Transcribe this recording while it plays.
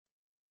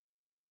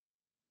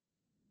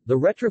The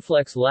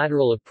retroflex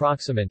lateral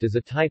approximant is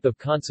a type of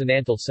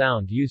consonantal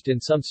sound used in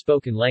some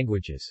spoken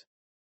languages.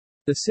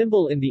 The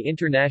symbol in the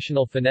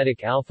International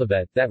Phonetic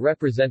Alphabet that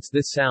represents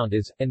this sound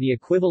is, and the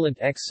equivalent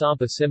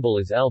X-Sampa symbol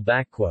is L.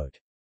 The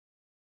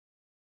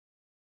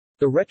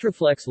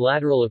retroflex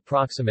lateral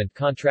approximant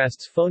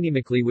contrasts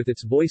phonemically with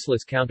its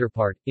voiceless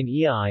counterpart, in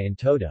EI and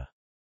TOTA.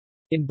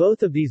 In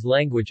both of these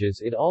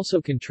languages it also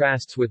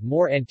contrasts with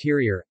more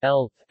anterior,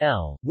 L,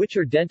 which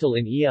are dental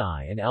in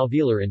EI and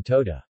alveolar in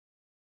TOTA.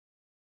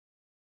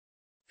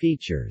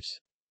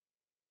 Features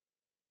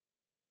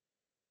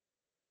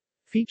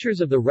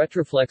of the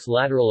retroflex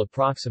lateral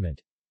approximant.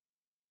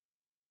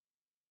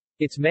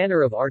 Its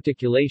manner of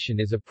articulation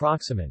is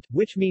approximant,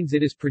 which means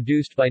it is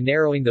produced by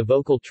narrowing the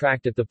vocal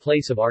tract at the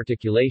place of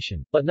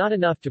articulation, but not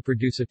enough to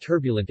produce a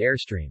turbulent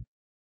airstream.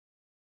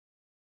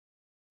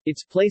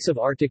 Its place of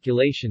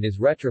articulation is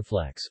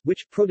retroflex,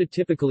 which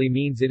prototypically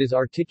means it is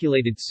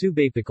articulated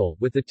subapical,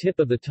 with the tip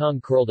of the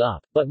tongue curled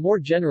up, but more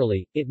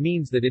generally, it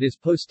means that it is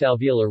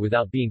postalveolar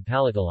without being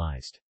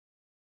palatalized.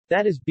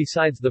 That is,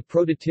 besides the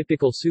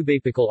prototypical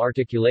subapical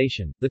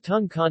articulation, the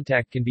tongue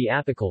contact can be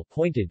apical,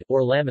 pointed,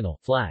 or laminal,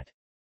 flat.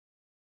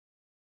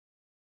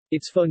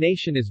 Its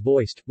phonation is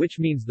voiced, which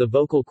means the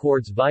vocal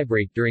cords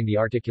vibrate during the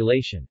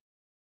articulation.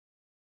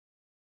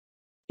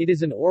 It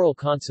is an oral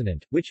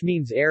consonant, which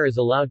means air is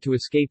allowed to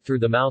escape through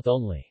the mouth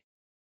only.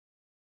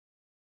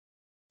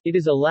 It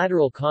is a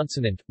lateral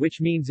consonant, which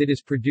means it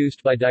is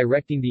produced by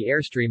directing the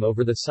airstream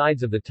over the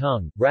sides of the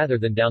tongue, rather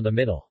than down the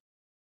middle.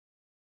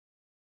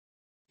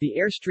 The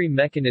airstream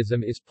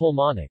mechanism is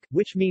pulmonic,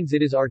 which means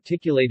it is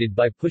articulated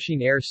by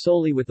pushing air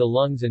solely with the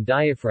lungs and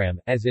diaphragm,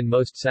 as in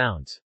most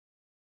sounds.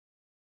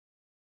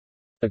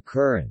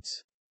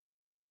 Occurrence.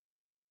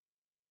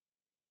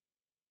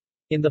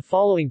 In the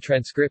following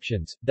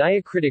transcriptions,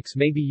 diacritics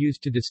may be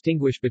used to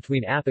distinguish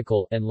between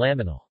apical and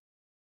laminal.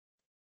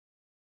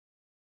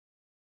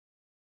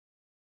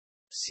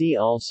 See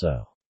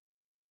also: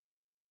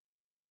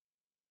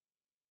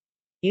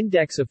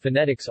 Index of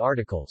phonetics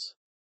articles.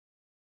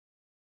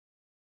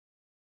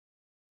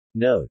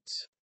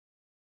 Notes.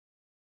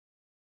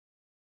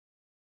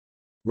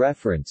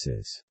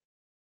 References.